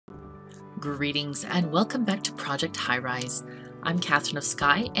Greetings and welcome back to Project Highrise. I'm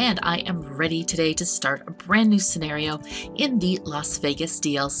KatherineOfSky and I am ready today to start a brand new scenario in the Las Vegas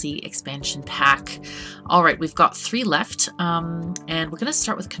DLC expansion pack. Alright, we've got 3 left and we're going to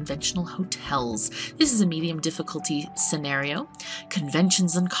start with conventional hotels. This is a medium difficulty scenario.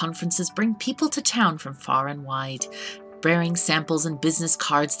 Conventions and conferences bring people to town from far and wide. Bearing samples and business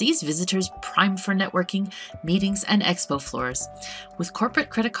cards, these visitors prime for networking, meetings, and expo floors. With corporate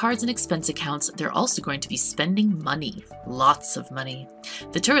credit cards and expense accounts, they're also going to be spending money. Lots of money.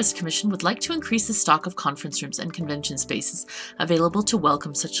 The Tourist Commission would like to increase the stock of conference rooms and convention spaces available to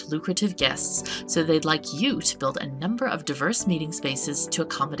welcome such lucrative guests, so they'd like you to build a number of diverse meeting spaces to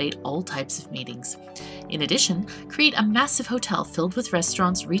accommodate all types of meetings. In addition, create a massive hotel filled with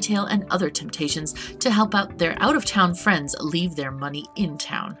restaurants, retail, and other temptations to help out their out-of-town friends leave their money in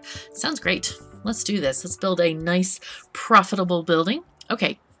town. Sounds great. Let's do this. Let's build a nice, profitable building.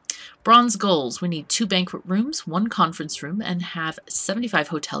 Okay, bronze goals. We need 2 banquet rooms, 1 conference room, and have 75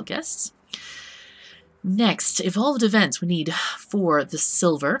 hotel guests. Next, evolved events. We need for the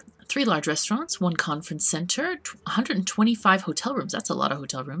silver, 3 large restaurants, 1 conference center, 125 hotel rooms. That's a lot of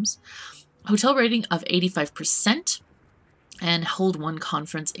hotel rooms. Hotel rating of 85%, and hold 1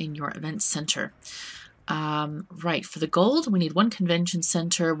 conference in your event center. Right, for the gold, we need 1 convention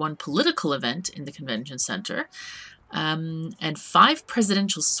center, 1 political event in the convention center, and 5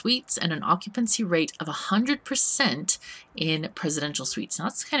 presidential suites and an occupancy rate of 100% in presidential suites. Now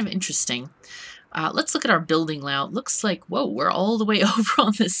that's kind of interesting. Let's look at our building layout. Looks like, whoa, we're all the way over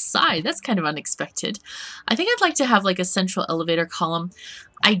on this side. That's kind of unexpected. I think I'd like to have like a central elevator column.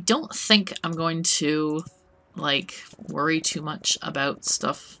 I don't think I'm going to like worry too much about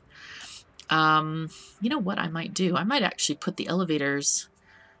stuff. You know what I might do? I might actually put the elevators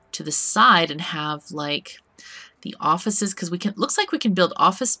to the side and have like the offices, because we can, looks like we can build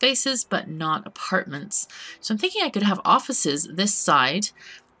office spaces but not apartments. So I'm thinking I could have offices this side,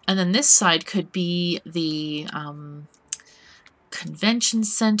 and then this side could be the convention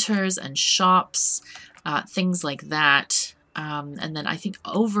centers and shops, things like that. And then I think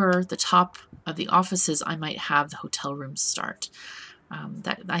over the top of the offices, I might have the hotel rooms start.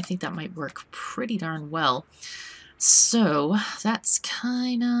 I think that might work pretty darn well. So that's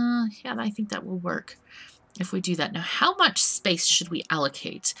kind of, yeah, I think that will work if we do that. Now, how much space should we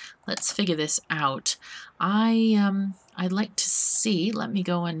allocate? Let's figure this out. I'd like to see, let me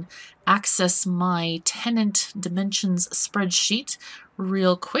go and access my tenant dimensions spreadsheet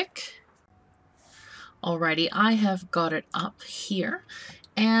real quick. Alrighty, I have got it up here.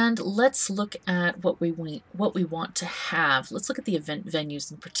 And let's look at what we want to have. Let's look at the event venues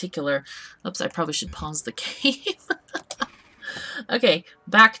in particular. Oops, I probably should pause the game. Okay,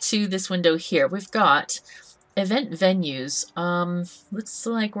 back to this window here. We've got event venues. Looks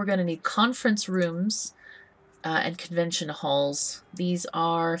like we're going to need conference rooms and convention halls. These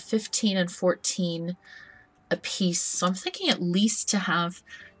are 15 and 14 a piece. So I'm thinking at least to have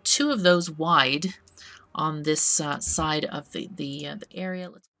 2 of those wide on this side of the area.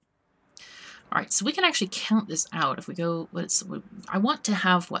 All right, so we can actually count this out. If we go, I want to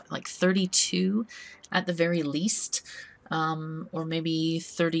have what, like 32 at the very least, or maybe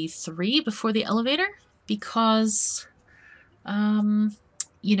 33 before the elevator, because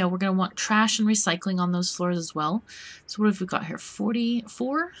you know, we're going to want trash and recycling on those floors as well. So what have we got here?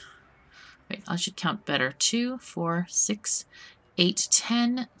 44. Wait, I should count better. 2, 4, 6, 8,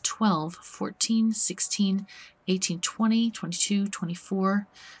 10, 12, 14, 16, 18, 20, 22, 24,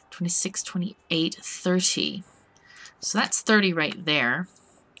 26, 28, 30. So that's 30 right there.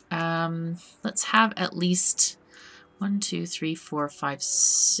 Let's have at least 1, 2, 3, 4, 5,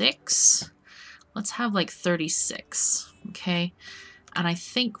 6. Let's have like 36, okay? And I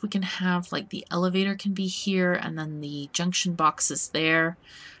think we can have like the elevator can be here and then the junction boxes there.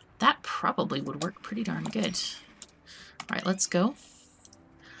 That probably would work pretty darn good. All right, let's go.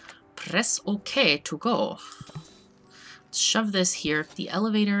 Press OK to go. Let's shove this here. The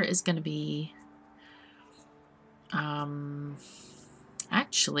elevator is going to be...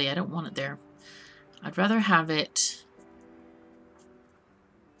 actually, I don't want it there. I'd rather have it...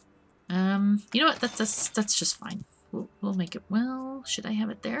 you know what? That's just fine. We'll make it... Well, should I have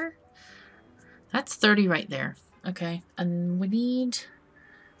it there? That's 30 right there. Okay, and we need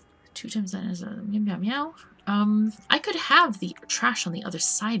 2 times that as a meow meow meow. I could have the trash on the other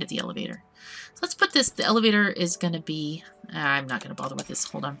side of the elevator. So let's put this, the elevator is going to be, I'm not going to bother with this,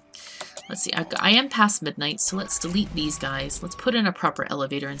 hold on. Let's see, I am past midnight, so let's delete these guys. Let's put in a proper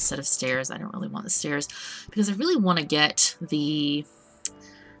elevator instead of stairs. I don't really want the stairs, because I really want to get the,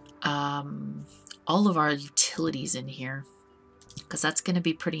 all of our utilities in here. because that's going to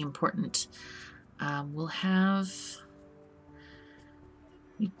be pretty important. We'll have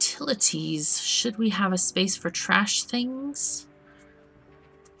utilities. Should we have a space for trash things?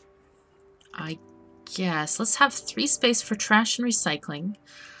 I guess. Let's have 3 space for trash and recycling.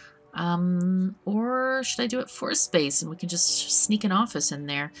 Or should I do it 4 space and we can just sneak an office in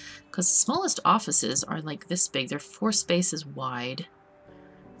there? Because the smallest offices are like this big. They're 4 spaces wide.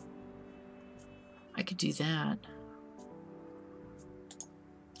 I could do that.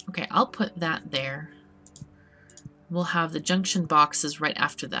 Okay, I'll put that there. We'll have the junction boxes right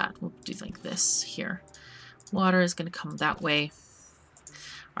after that. We'll do like this here. Water is going to come that way.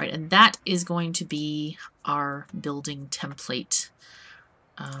 All right, and that is going to be our building template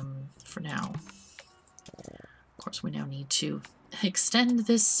for now. Of course, we now need to extend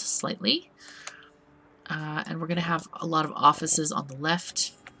this slightly. And we're going to have a lot of offices on the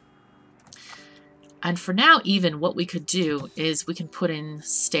left. And for now, even what we could do is we can put in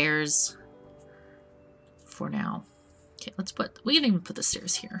stairs for now. Okay, we can even put the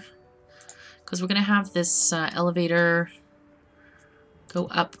stairs here. Because we're going to have this elevator go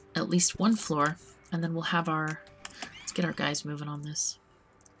up at least 1 floor. And then we'll have let's get our guys moving on this.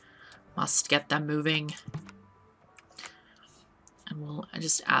 Must get them moving. And we'll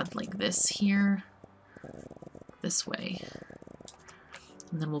just add like this here. This way.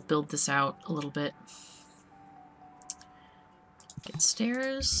 And then we'll build this out a little bit. Get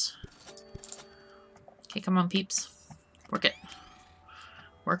stairs. Okay, come on, peeps. Work it.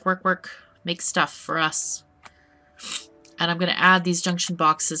 Work, work, work. Make stuff for us. And I'm going to add these junction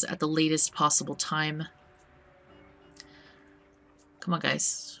boxes at the latest possible time. Come on,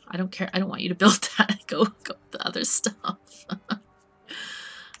 guys. I don't care. I don't want you to build that. Go with the other stuff.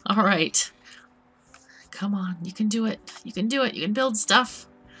 All right. Come on. You can do it. You can do it. You can build stuff.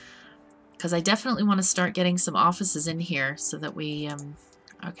 Because I definitely want to start getting some offices in here so that we...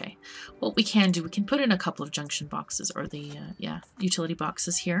 okay. What we can do, we can put in a couple of junction boxes or the, utility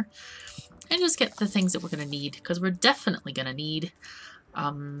boxes here. And just get the things that we're going to need. Because we're definitely going to need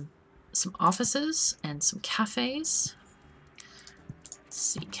some offices and some cafes. Let's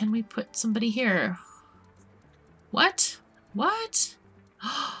see, can we put somebody here? What? What?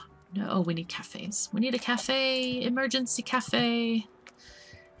 No, we need cafes. We need a cafe, emergency cafe.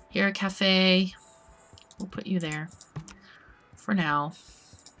 Here, a cafe. We'll put you there for now.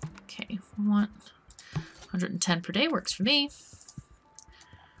 Okay, we want 110 per day, works for me.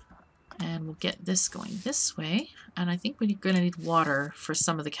 And we'll get this going this way. And I think we're going to need water for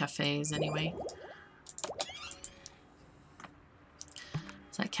some of the cafes anyway.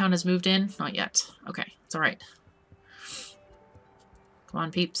 Does that count as moved in? Not yet. Okay, it's all right. Come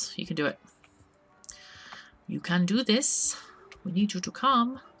on, peeps. You can do it. You can do this. We need you to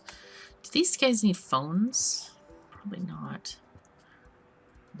come. Do these guys need phones? Probably not.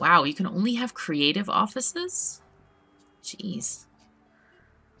 Wow, you can only have creative offices? Jeez.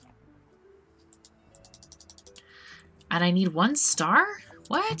 And I need 1 star?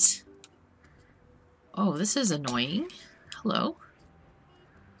 What? Oh, this is annoying. Hello.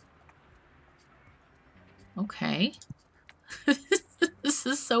 Okay. This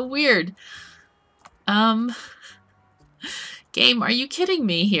is so weird. Game, are you kidding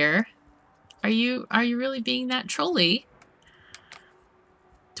me here? Are you really being that trolly?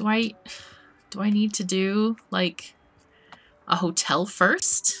 Do I need to do like a hotel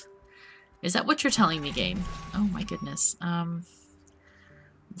first? Is that what you're telling me, game? Oh my goodness.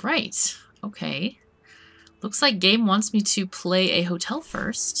 Right. Okay. Looks like game wants me to play a hotel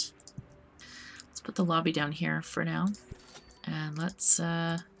first. Let's put the lobby down here for now. And let's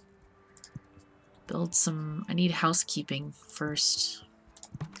build some... I need housekeeping first.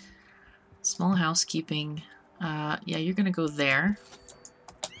 Small housekeeping. Yeah, you're going to go there.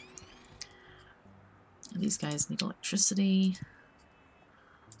 These guys need electricity.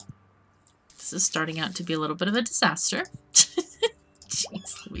 This is starting out to be a little bit of a disaster.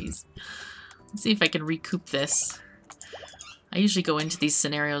 Jeez Louise. Let's see if I can recoup this. I usually go into these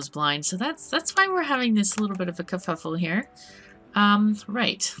scenarios blind, so that's why we're having this little bit of a kerfuffle here.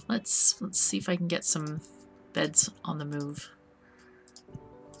 Right. Let's see if I can get some beds on the move.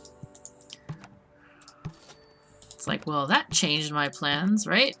 It's like, well, that changed my plans,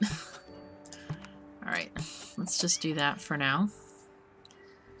 right? All right. Let's just do that for now.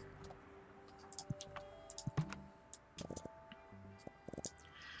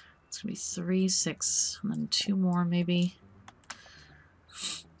 It's gonna be 3, 6, and then 2 more maybe.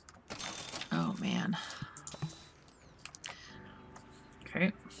 Oh man.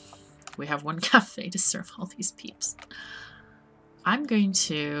 Okay. We have 1 cafe to serve all these peeps. I'm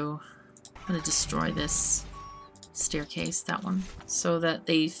gonna destroy this staircase, that one, so that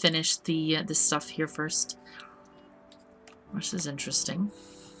they finish the stuff here first, which is interesting.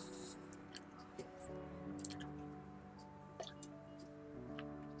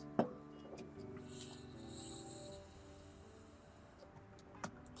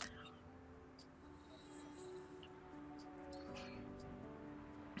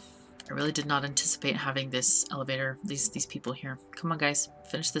 I really did not anticipate having this elevator, these people here. Come on, guys,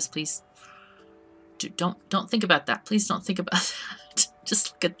 finish this, please. Don't think about that. Please don't think about that.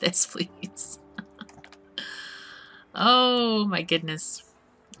 Just look at this, please. Oh my goodness.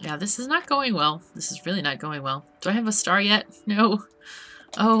 Yeah, this is not going well. This is really not going well. Do I have a star yet? No.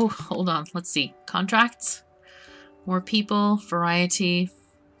 Oh, hold on. Let's see. Contracts. More people. Variety.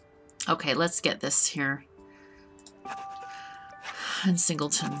 Okay, let's get this here. And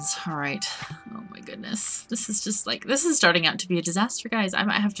singletons. Alright. Oh my goodness. This is just like, this is starting out to be a disaster, guys. I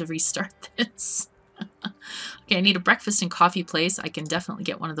might have to restart this. Okay, I need a breakfast and coffee place. I can definitely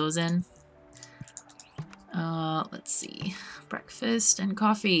get one of those in. Let's see. Breakfast and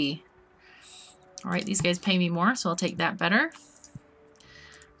coffee. Alright, these guys pay me more, so I'll take that better.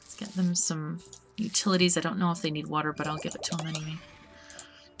 Let's get them some utilities. I don't know if they need water, but I'll give it to them anyway.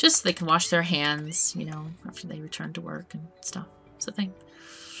 Just so they can wash their hands, you know, after they return to work and stuff. It's a thing.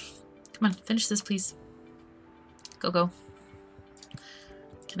 Come on, finish this, please. Go, go.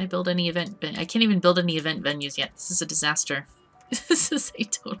 Can I build any event? I can't even build any event venues yet. This is a disaster. This is a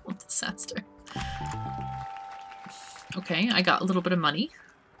total disaster. Okay, I got a little bit of money,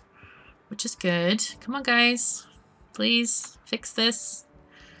 which is good. Come on, guys. Please, fix this.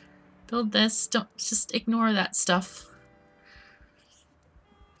 Build this. Don't just ignore that stuff.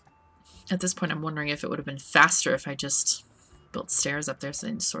 At this point, I'm wondering if it would have been faster if I just built stairs up there so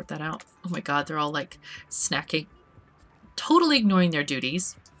they can sort that out. Oh my god, they're all like snacking. Totally ignoring their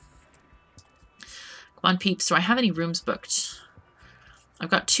duties. Come on, peeps. Do I have any rooms booked? I've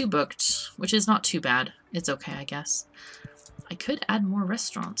got 2 booked, which is not too bad. It's okay, I guess. I could add more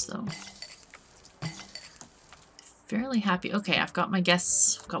restaurants, though. Fairly happy. Okay, I've got my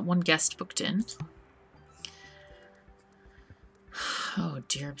guests. I've got 1 guest booked in. Oh,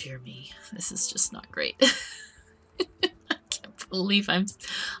 dear, dear me. This is just not great. I can't believe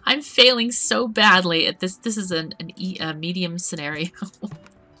I'm failing so badly at this. This is a medium scenario.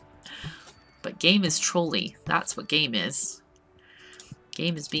 But game is trolly. That's what game is.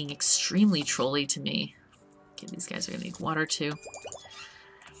 Game is being extremely trolly to me. Okay, these guys are going to need water too.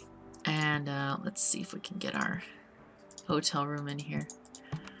 And let's see if we can get our hotel room in here.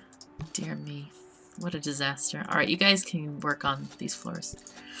 Dear me. What a disaster. Alright, you guys can work on these floors.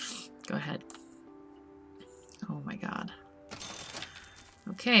 Go ahead. Oh my god.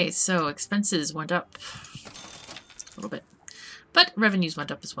 Okay, so expenses went up a little bit. But revenues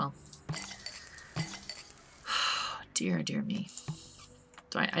went up as well. Dear, dear me.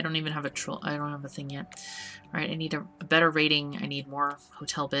 I don't even have a troll. I don't have a thing yet. Alright, I need a better rating. I need more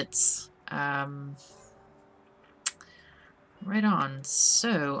hotel bits. Right on.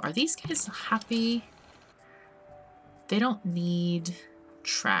 So, are these guys happy? They don't need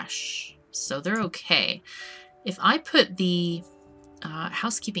trash, so they're okay. If I put the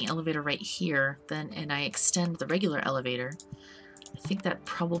housekeeping elevator right here, and I extend the regular elevator, I think that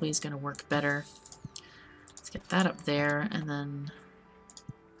probably is going to work better. Let's get that up there, and then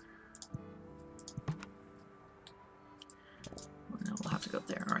no, we'll have to go up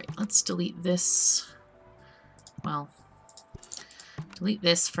there. All right, let's delete this. Well, delete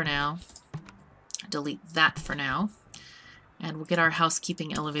this for now. Delete that for now. And we'll get our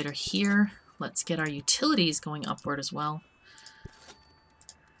housekeeping elevator here. Let's get our utilities going upward as well.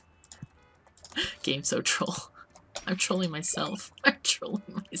 Game so troll. I'm trolling myself. I'm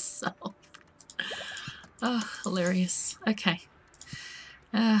trolling myself. Oh, hilarious. Okay.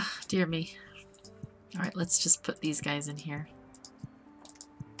 Dear me. Alright, let's just put these guys in here.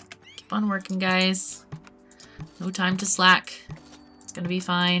 Keep on working, guys. No time to slack. It's gonna be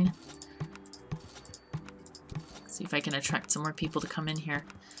fine. See if I can attract some more people to come in here.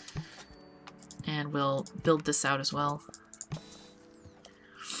 And we'll build this out as well.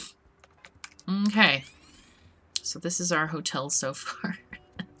 Okay. So this is our hotel so far.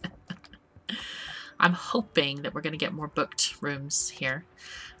 I'm hoping that we're going to get more booked rooms here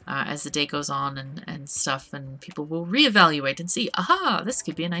as the day goes on and stuff, and people will reevaluate and see, aha, this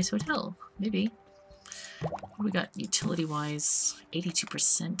could be a nice hotel. Maybe. We got utility-wise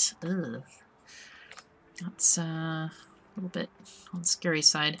 82%. Ugh. That's a little bit on the scary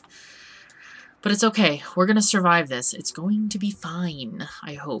side. But it's okay. We're going to survive this. It's going to be fine,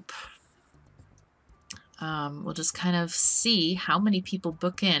 I hope. We'll just kind of see how many people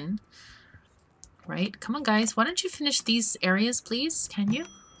book in. right? Come on, guys. Why don't you finish these areas, please? Can you?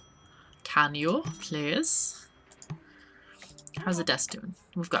 Can you, please? How's the desk doing?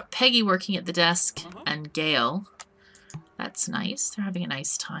 We've got Peggy working at the desk and Gail. That's nice. They're having a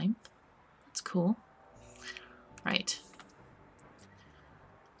nice time. That's cool. Right.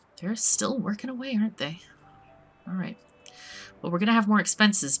 They're still working away, aren't they? All right. Well, we're going to have more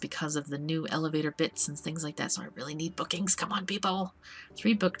expenses because of the new elevator bits and things like that, so I really need bookings. Come on, people.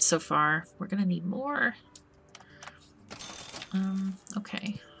 3 booked so far. We're going to need more.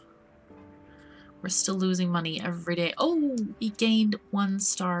 Okay. We're still losing money every day. Oh, we gained 1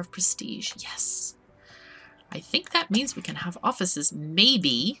 star of prestige. Yes. I think that means we can have offices.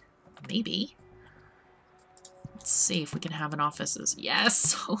 Maybe. Maybe. Let's see if we can have an offices.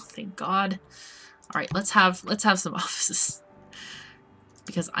 Yes. Oh, thank God. All right, let's have some offices.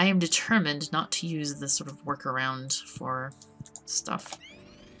 Because I am determined not to use this sort of workaround for stuff.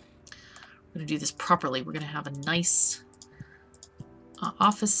 We're going to do this properly. We're going to have a nice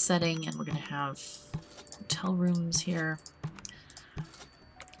office setting, and we're going to have hotel rooms here.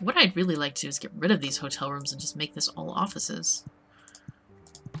 What I'd really like to do is get rid of these hotel rooms and just make this all offices.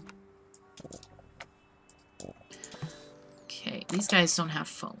 Okay, these guys don't have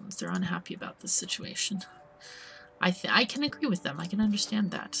phones. They're unhappy about this situation. I can agree with them. I can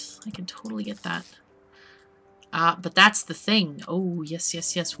understand that. I can totally get that. But that's the thing. Oh, yes,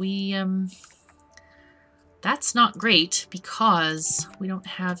 yes, yes. We, that's not great because we don't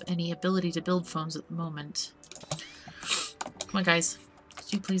have any ability to build phones at the moment. Come on, guys.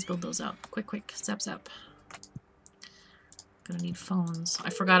 Could you please build those up? Quick, quick. Zap, zap. Gonna need phones.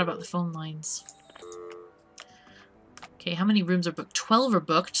 I forgot about the phone lines. Okay, how many rooms are booked? 12 are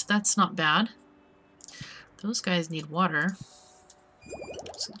booked. That's not bad. Those guys need water.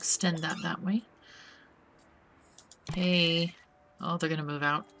 Let's extend that way. Hey. Oh, they're gonna move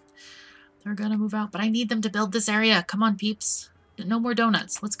out. They're gonna move out, but I need them to build this area. Come on, peeps. No more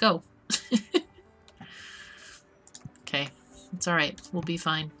donuts. Let's go. Okay. It's alright. We'll be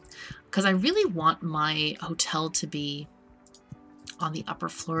fine. Because I really want my hotel to be on the upper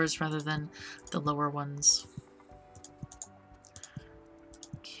floors rather than the lower ones.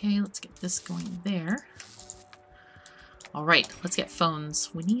 Okay, let's get this going there. Alright, let's get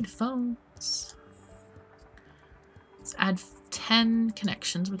phones. We need phones. Let's add 10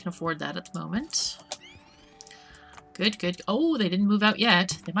 connections. We can afford that at the moment. Good, good. Oh, they didn't move out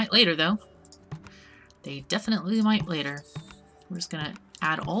yet. They might later, though. They definitely might later. We're just going to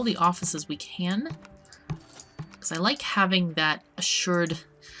add all the offices we can. Because I like having that assured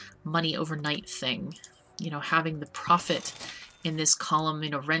money overnight thing. You know, having the profit in this column, you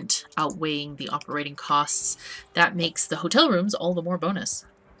know, rent outweighing the operating costs. That makes the hotel rooms all the more bonus.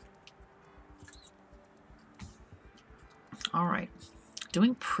 All right.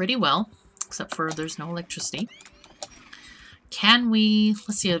 Doing pretty well, except for there's no electricity. Can we...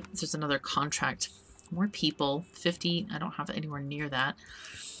 Let's see if there's another contract. More people. 50. I don't have anywhere near that.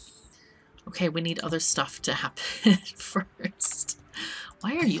 Okay, we need other stuff to happen first.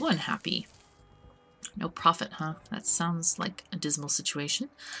 Why are you unhappy? No profit, huh? That sounds like a dismal situation.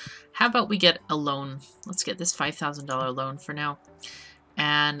 How about we get a loan? Let's get this $5,000 loan for now.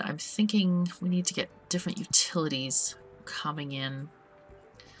 And I'm thinking we need to get different utilities coming in.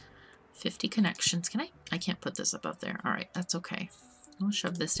 50 connections. Can I? I can't put this up there. All right, that's okay. I'll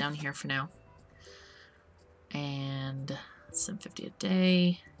shove this down here for now. And 750 a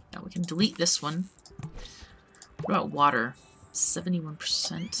day. Yeah, we can delete this one. What about water?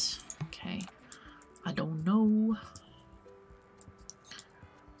 71%. Okay. I don't know.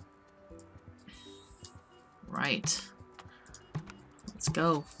 Right. Let's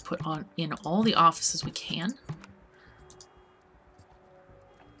go. Put on in all the offices we can.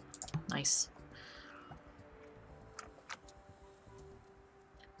 Nice.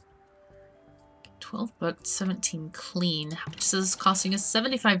 $12 booked, 17 clean. How much is this costing us?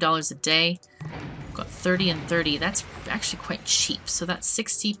 $75 a day. We've got 30 and 30. That's actually quite cheap. So that's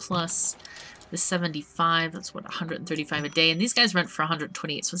 60 plus the 75. That's what, 135 a day. And these guys rent for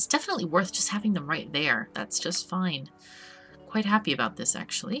 128. So it's definitely worth just having them right there. That's just fine. Quite happy about this,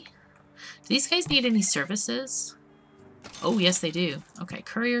 actually. Do these guys need any services? Oh, yes, they do. Okay,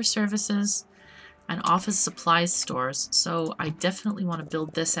 courier services and office supplies stores. So I definitely want to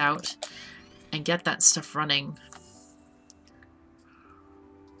build this out and get that stuff running.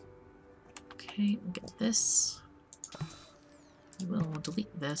 Okay, we'll get this. We'll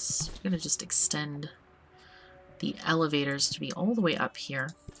delete this. We're going to just extend the elevators to be all the way up here.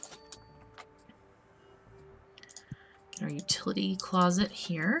 Get our utility closet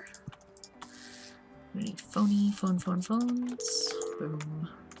here. We need phones. Boom.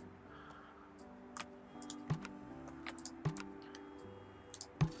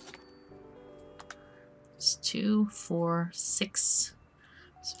 2, 4, 6.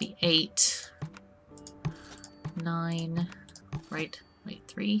 This would be 8, 9, right? Wait,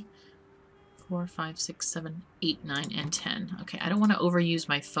 3, 4, 5, 6, 7, 8, 9, and 10. Okay, I don't want to overuse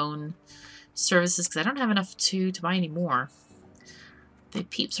my phone services because I don't have enough to buy any more. The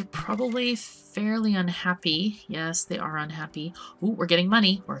peeps are probably fairly unhappy. Yes, they are unhappy. Ooh, we're getting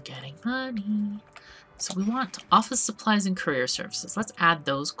money. We're getting money. So we want office supplies and courier services. Let's add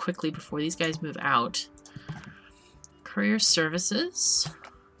those quickly before these guys move out. Courier services.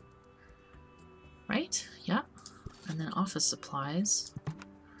 Right? Yeah. And then office supplies.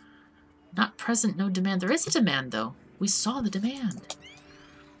 Not present, no demand. There is a demand, though. We saw the demand.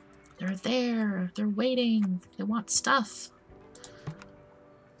 They're there. They're waiting. They want stuff.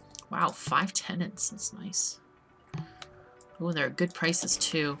 Wow, 5 tenants. That's nice. Oh, they're good prices,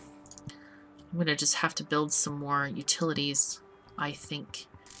 too. I'm going to just have to build some more utilities, I think.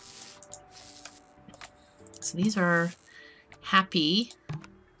 So these are happy.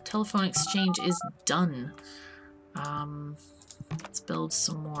 Telephone exchange is done. Let's build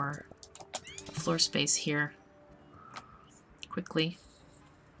some more floor space here. Quickly.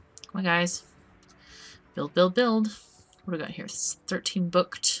 Come on, guys. Build, build, build. What do we got here? 13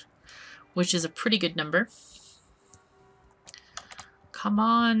 booked, which is a pretty good number. Come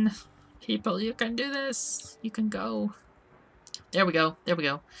on, people, you can do this. You can go. There we go. There we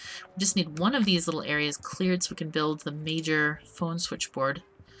go. We just need one of these little areas cleared so we can build the major phone switchboard.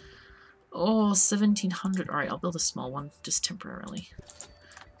 Oh, 1,700. All right, I'll build a small one just temporarily.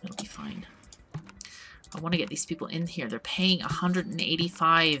 It'll be fine. I want to get these people in here. They're paying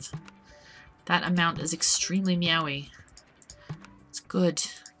 185. That amount is extremely meowy. It's good.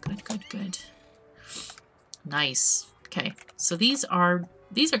 Good, good, good. Nice. Okay, so these are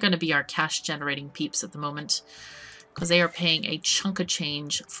going to be our cash generating peeps at the moment because they are paying a chunk of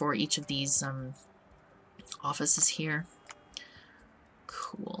change for each of these offices here.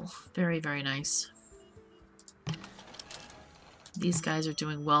 Cool. Very, very nice. These guys are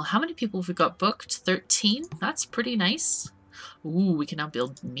doing well. How many people have we got booked? 13? That's pretty nice. Ooh, we can now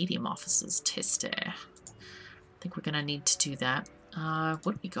build medium offices. Tasty. I think we're going to need to do that. What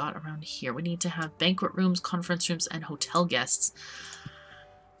do we got around here? We need to have banquet rooms, conference rooms, and hotel guests.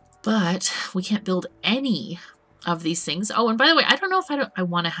 But we can't build any of these things. Oh, and by the way, I don't know if I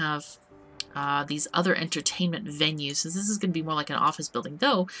want to have these other entertainment venues. So this is going to be more like an office building,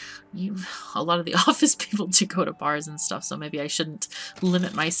 though a lot of the office people do go to bars and stuff, so maybe I shouldn't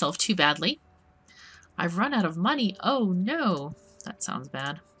limit myself too badly. I've run out of money. Oh no, that sounds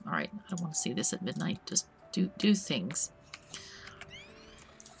bad. All right, I don't want to see this at midnight. Just do things.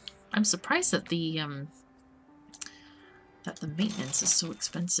 I'm surprised that the maintenance is so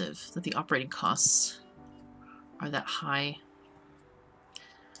expensive, that the operating costs are that high.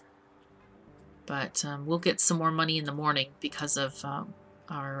 But we'll get some more money in the morning because of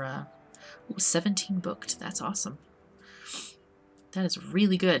our 17 booked. That's awesome. That is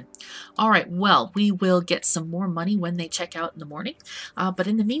really good. All right, well, we will get some more money when they check out in the morning. But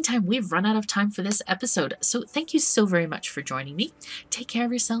in the meantime, we've run out of time for this episode. So thank you so very much for joining me. Take care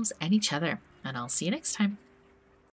of yourselves and each other, and I'll see you next time.